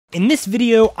In this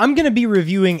video, I'm going to be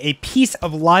reviewing a piece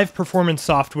of live performance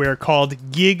software called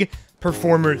Gig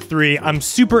Performer 3. I'm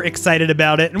super excited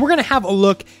about it, and we're going to have a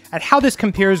look at how this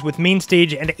compares with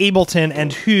Mainstage and Ableton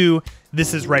and who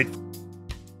this is right for.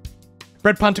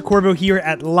 Brett Pontecorvo here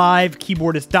at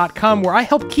livekeyboardist.com, where I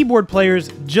help keyboard players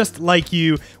just like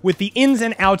you with the ins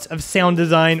and outs of sound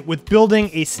design, with building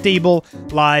a stable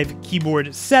live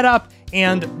keyboard setup,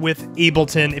 and with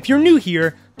Ableton. If you're new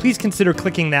here, please consider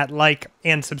clicking that like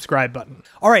and subscribe button.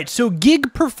 All right, so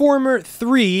Gig Performer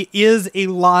 3 is a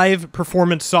live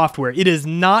performance software. It is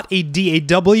not a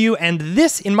DAW, and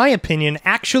this, in my opinion,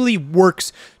 actually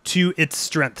works to its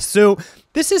strength. So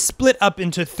this is split up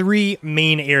into three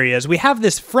main areas. We have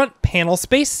this front panel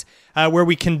space where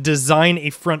we can design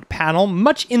a front panel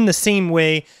much in the same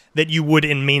way that you would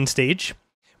in Mainstage.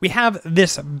 We have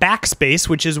this backspace,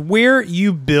 which is where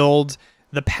you build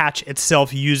the patch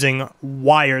itself using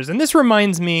wires. And this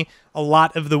reminds me a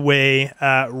lot of the way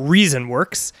Reason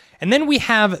works. And then we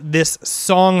have this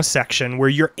song section where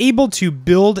you're able to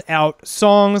build out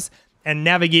songs and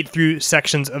navigate through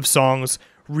sections of songs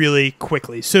really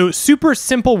quickly. So super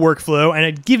simple workflow, and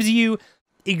it gives you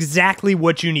exactly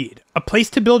what you need. A place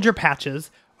to build your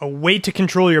patches, a way to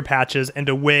control your patches, and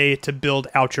a way to build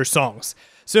out your songs.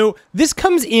 So this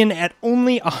comes in at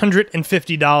only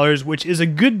 $150, which is a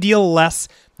good deal less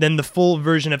than the full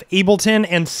version of Ableton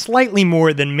and slightly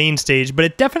more than Mainstage, but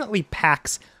it definitely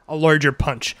packs a larger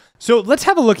punch. So let's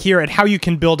have a look here at how you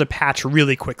can build a patch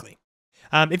really quickly.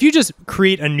 If you just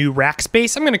create a new rack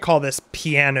space, I'm going to call this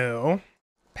piano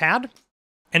pad,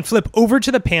 and flip over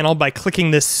to the panel by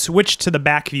clicking this switch to the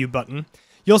back view button,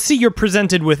 you'll see you're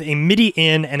presented with a MIDI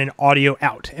in and an audio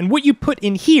out. And what you put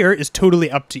in here is totally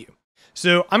up to you.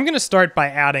 So I'm going to start by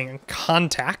adding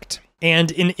Contact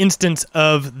and an instance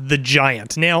of the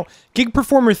Giant. Now, Gig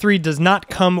Performer 3 does not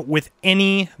come with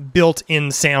any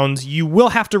built-in sounds. You will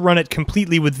have to run it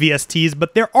completely with VSTs,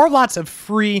 but there are lots of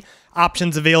free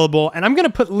options available, and I'm going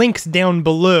to put links down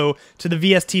below to the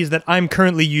VSTs that I'm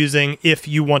currently using if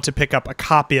you want to pick up a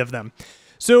copy of them.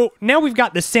 So now we've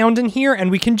got the sound in here,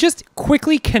 and we can just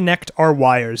quickly connect our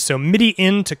wires. So MIDI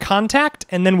in to Contact,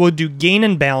 and then we'll do gain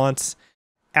and balance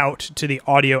out to the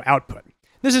audio output.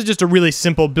 This is just a really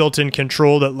simple built-in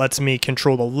control that lets me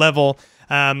control the level,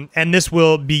 and this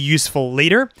will be useful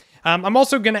later. I'm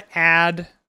also going to add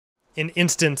an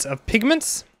instance of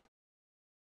Pigments,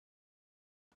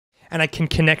 and I can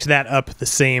connect that up the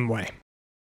same way.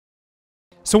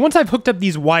 So once I've hooked up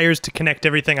these wires to connect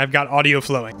everything, I've got audio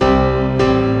flowing.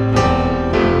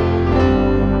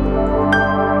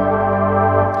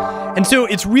 And so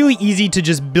it's really easy to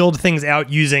just build things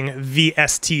out using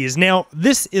VSTs. Now,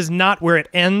 this is not where it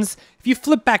ends. If you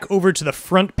flip back over to the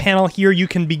front panel here, you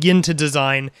can begin to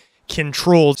design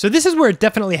controls. So this is where it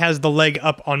definitely has the leg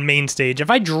up on Mainstage. If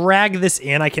I drag this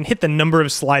in, I can hit the number of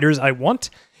sliders I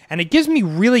want, and it gives me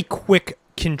really quick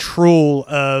control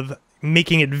of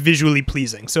making it visually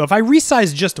pleasing. So if I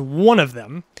resize just one of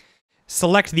them,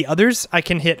 select the others, I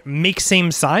can hit Make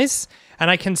Same Size, and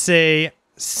I can say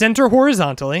Center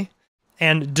Horizontally,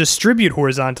 and Distribute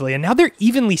Horizontally, and now they're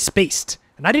evenly spaced,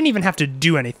 and I didn't even have to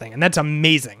do anything, and that's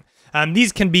amazing.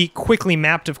 These can be quickly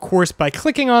mapped, of course, by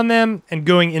clicking on them and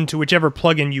going into whichever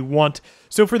plugin you want.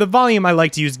 So for the volume, I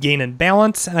like to use Gain and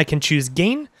Balance, and I can choose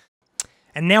Gain.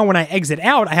 And now when I exit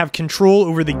out, I have control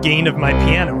over the gain of my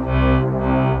piano.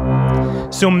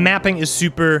 So mapping is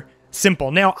super simple.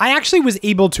 Now, I actually was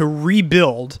able to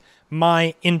rebuild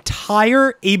my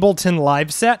entire Ableton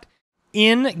live set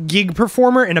in Gig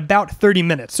Performer in about 30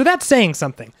 minutes. So that's saying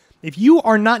something. If you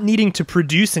are not needing to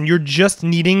produce and you're just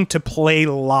needing to play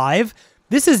live,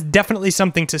 this is definitely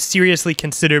something to seriously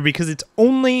consider because it's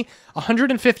only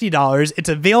 $150. It's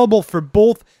available for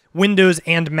both Windows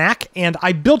and Mac, and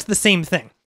I built the same thing.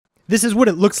 This is what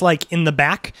it looks like in the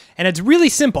back, and it's really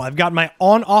simple. I've got my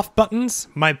on-off buttons,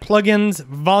 my plugins,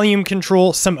 volume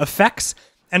control, some effects,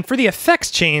 and for the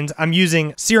effects chains, I'm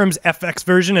using Serum's FX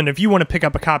version, and if you want to pick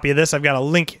up a copy of this, I've got a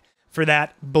link for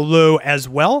that below as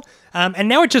well. And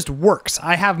now it just works.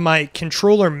 I have my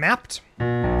controller mapped. I've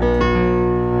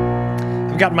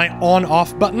got my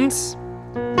on-off buttons.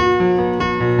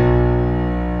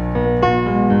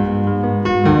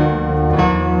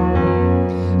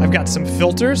 I've got some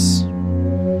filters.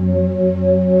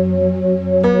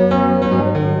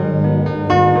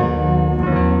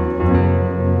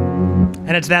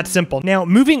 And it's that simple. Now,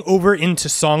 moving over into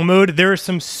song mode, there are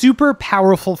some super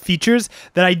powerful features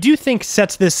that I do think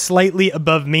sets this slightly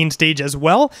above Mainstage as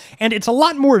well, and it's a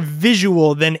lot more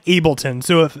visual than Ableton.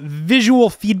 So if visual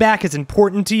feedback is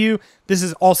important to you, this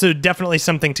is also definitely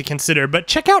something to consider. But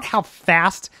check out how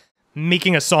fast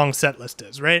making a song set list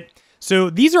is, right?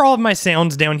 So these are all of my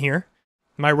sounds down here,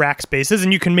 my rack spaces,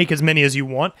 and you can make as many as you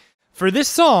want. For this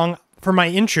song, for my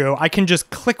intro, I can just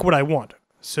click what I want.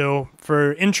 So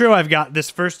for intro, I've got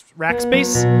this first rack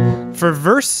space. For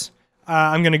verse,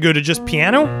 I'm gonna go to just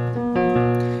piano.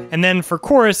 And then for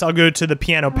chorus, I'll go to the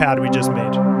piano pad we just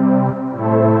made.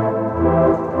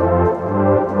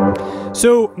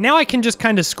 So now I can just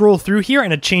kind of scroll through here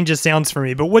and it changes sounds for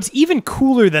me. But what's even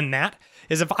cooler than that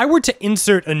is if I were to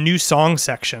insert a new song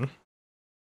section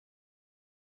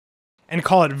and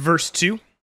call it verse 2,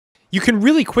 you can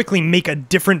really quickly make a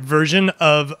different version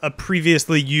of a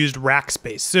previously used rack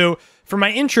space. So for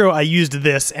my intro, I used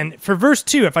this, and for verse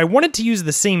 2, if I wanted to use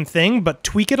the same thing but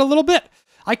tweak it a little bit,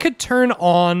 I could turn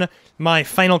on my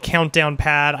final countdown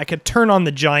pad, I could turn on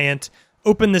the giant,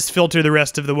 open this filter the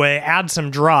rest of the way, add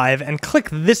some drive, and click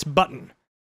this button.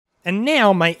 And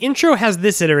now my intro has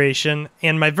this iteration,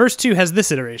 and my verse 2 has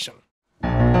this iteration.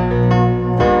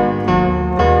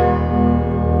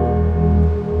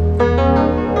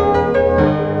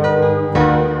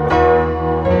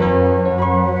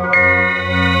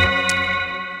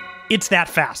 It's that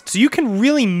fast. So you can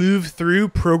really move through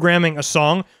programming a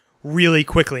song really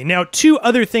quickly. Now, two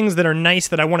other things that are nice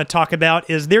that I want to talk about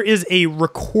is there is a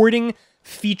recording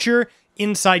feature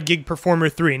inside Gig Performer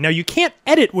 3. Now, you can't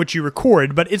edit what you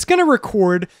record, but it's going to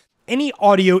record any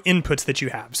audio inputs that you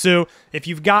have. So if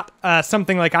you've got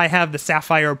something like I have the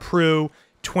Sapphire Pro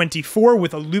 24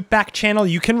 with a loopback channel,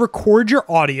 you can record your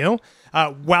audio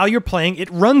while you're playing. It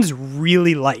runs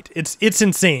really light. It's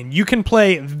insane. You can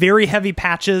play very heavy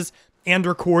patches and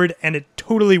record, and it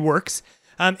totally works.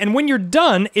 And when you're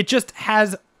done, it just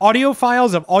has audio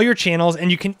files of all your channels,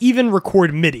 and you can even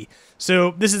record MIDI.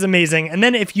 So this is amazing. And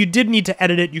then if you did need to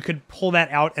edit it, you could pull that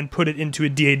out and put it into a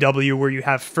DAW where you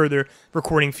have further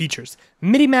recording features.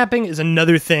 MIDI mapping is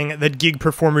another thing that Gig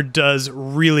Performer does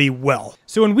really well.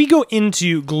 So when we go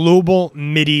into global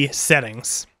MIDI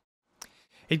settings,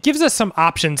 it gives us some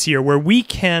options here where we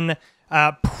can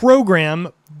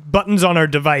program buttons on our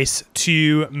device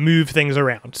to move things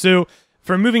around. So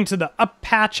for moving to the up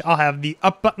patch, I'll have the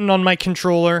up button on my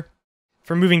controller.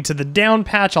 For moving to the down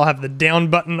patch, I'll have the down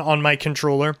button on my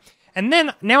controller. And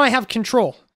then now I have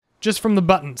control just from the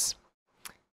buttons,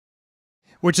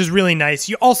 which is really nice.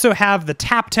 You also have the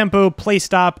tap tempo, play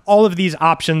stop, all of these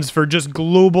options for just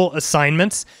global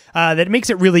assignments. That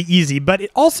makes it really easy, but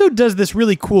it also does this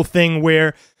really cool thing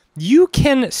where you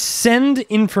can send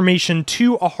information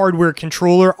to a hardware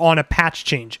controller on a patch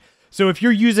change. So if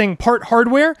you're using part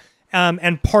hardware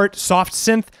and part soft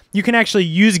synth, you can actually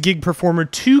use Gig Performer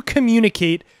to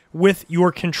communicate with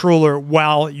your controller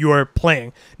while you're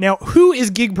playing. Now, who is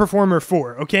Gig Performer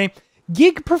for, okay?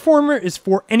 Gig Performer is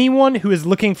for anyone who is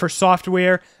looking for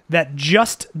software that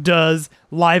just does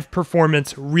live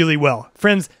performance really well.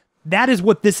 Friends, that is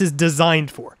what this is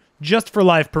designed for, just for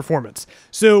live performance.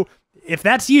 So if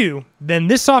that's you, then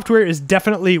this software is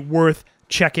definitely worth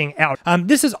checking out.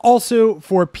 This is also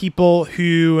for people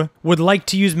who would like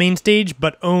to use Mainstage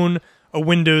but own a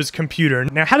Windows computer.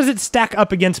 Now, how does it stack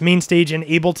up against Mainstage and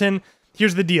Ableton?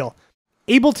 Here's the deal.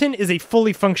 Ableton is a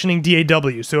fully functioning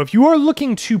DAW, so if you are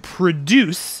looking to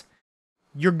produce,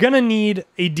 you're gonna need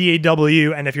a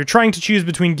DAW, and if you're trying to choose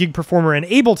between Gig Performer and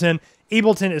Ableton,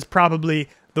 Ableton is probably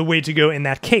the way to go in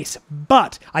that case.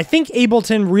 But I think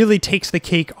Ableton really takes the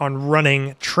cake on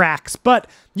running tracks, but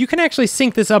you can actually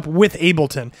sync this up with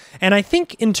Ableton. And I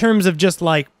think in terms of just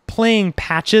like playing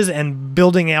patches and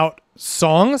building out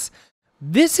songs,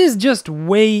 this is just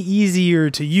way easier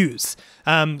to use.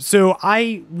 So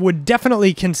I would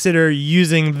definitely consider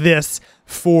using this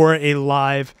for a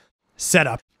live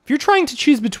setup. If you're trying to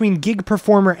choose between Gig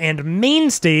Performer and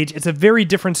Mainstage, it's a very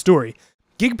different story.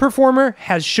 Gig Performer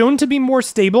has shown to be more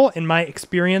stable in my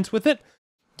experience with it.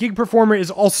 Gig Performer is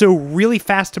also really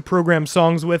fast to program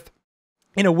songs with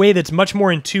in a way that's much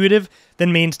more intuitive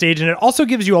than Mainstage, and it also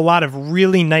gives you a lot of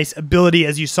really nice ability,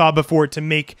 as you saw before, to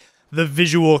make the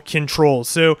visual controls.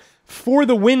 So for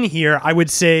the win here, I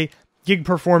would say Gig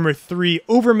Performer 3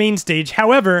 over Mainstage.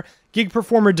 However, Gig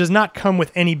Performer does not come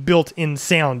with any built-in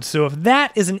sound. So if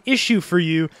that is an issue for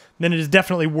you, then it is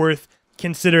definitely worth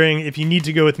considering if you need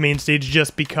to go with Mainstage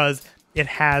just because it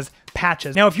has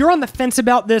patches. Now, if you're on the fence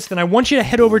about this, then I want you to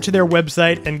head over to their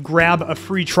website and grab a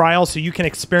free trial so you can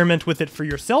experiment with it for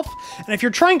yourself. And if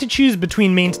you're trying to choose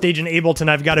between Mainstage and Ableton,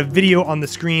 I've got a video on the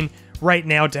screen right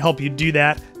now to help you do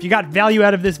that. If you got value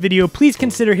out of this video, please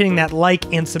consider hitting that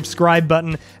like and subscribe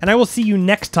button, and I will see you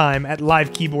next time at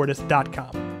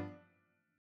livekeyboardist.com.